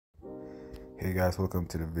Hey guys, welcome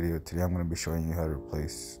to the video. Today I'm going to be showing you how to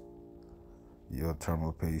replace your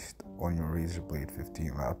thermal paste on your Razer Blade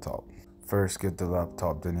 15 laptop. First, get the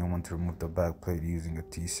laptop, then you want to remove the back plate using a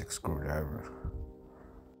T6 screwdriver.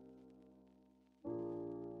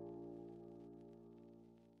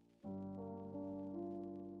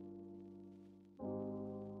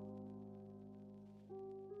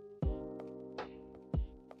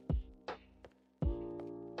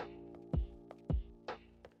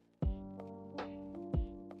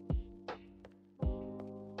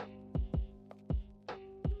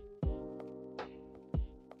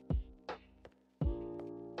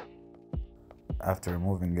 After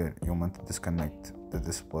removing it, you want to disconnect the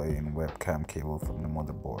display and webcam cable from the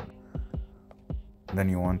motherboard. Then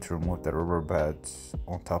you want to remove the rubber pads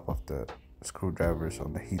on top of the screwdrivers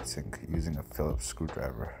on the heatsink using a Phillips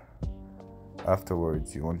screwdriver.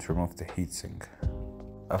 Afterwards, you want to remove the heatsink.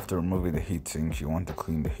 After removing the heatsink, you want to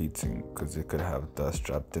clean the heatsink because it could have dust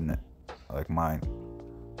trapped in it, like mine.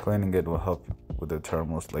 Cleaning it will help with the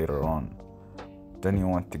thermals later on. Then you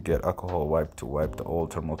want to get alcohol wipe to wipe the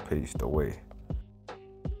old thermal paste away.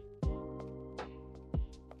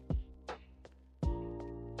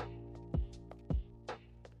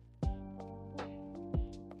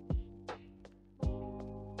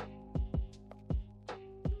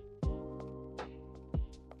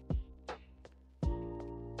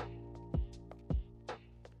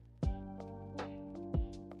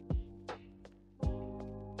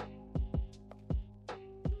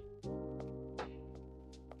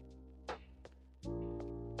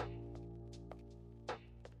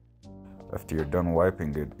 After you're done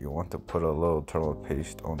wiping it, you want to put a little thermal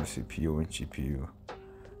paste on the CPU and GPU.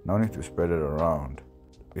 No need to spread it around.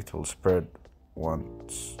 It will spread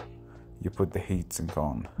once you put the heatsink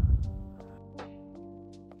on.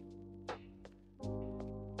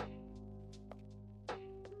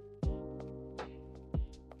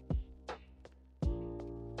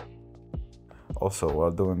 Also,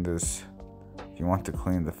 while doing this, if you want to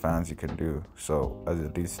clean the fans, you can do so, as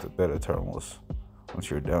it leads to better thermals. Once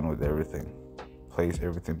you're done with everything, place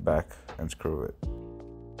everything back and screw it.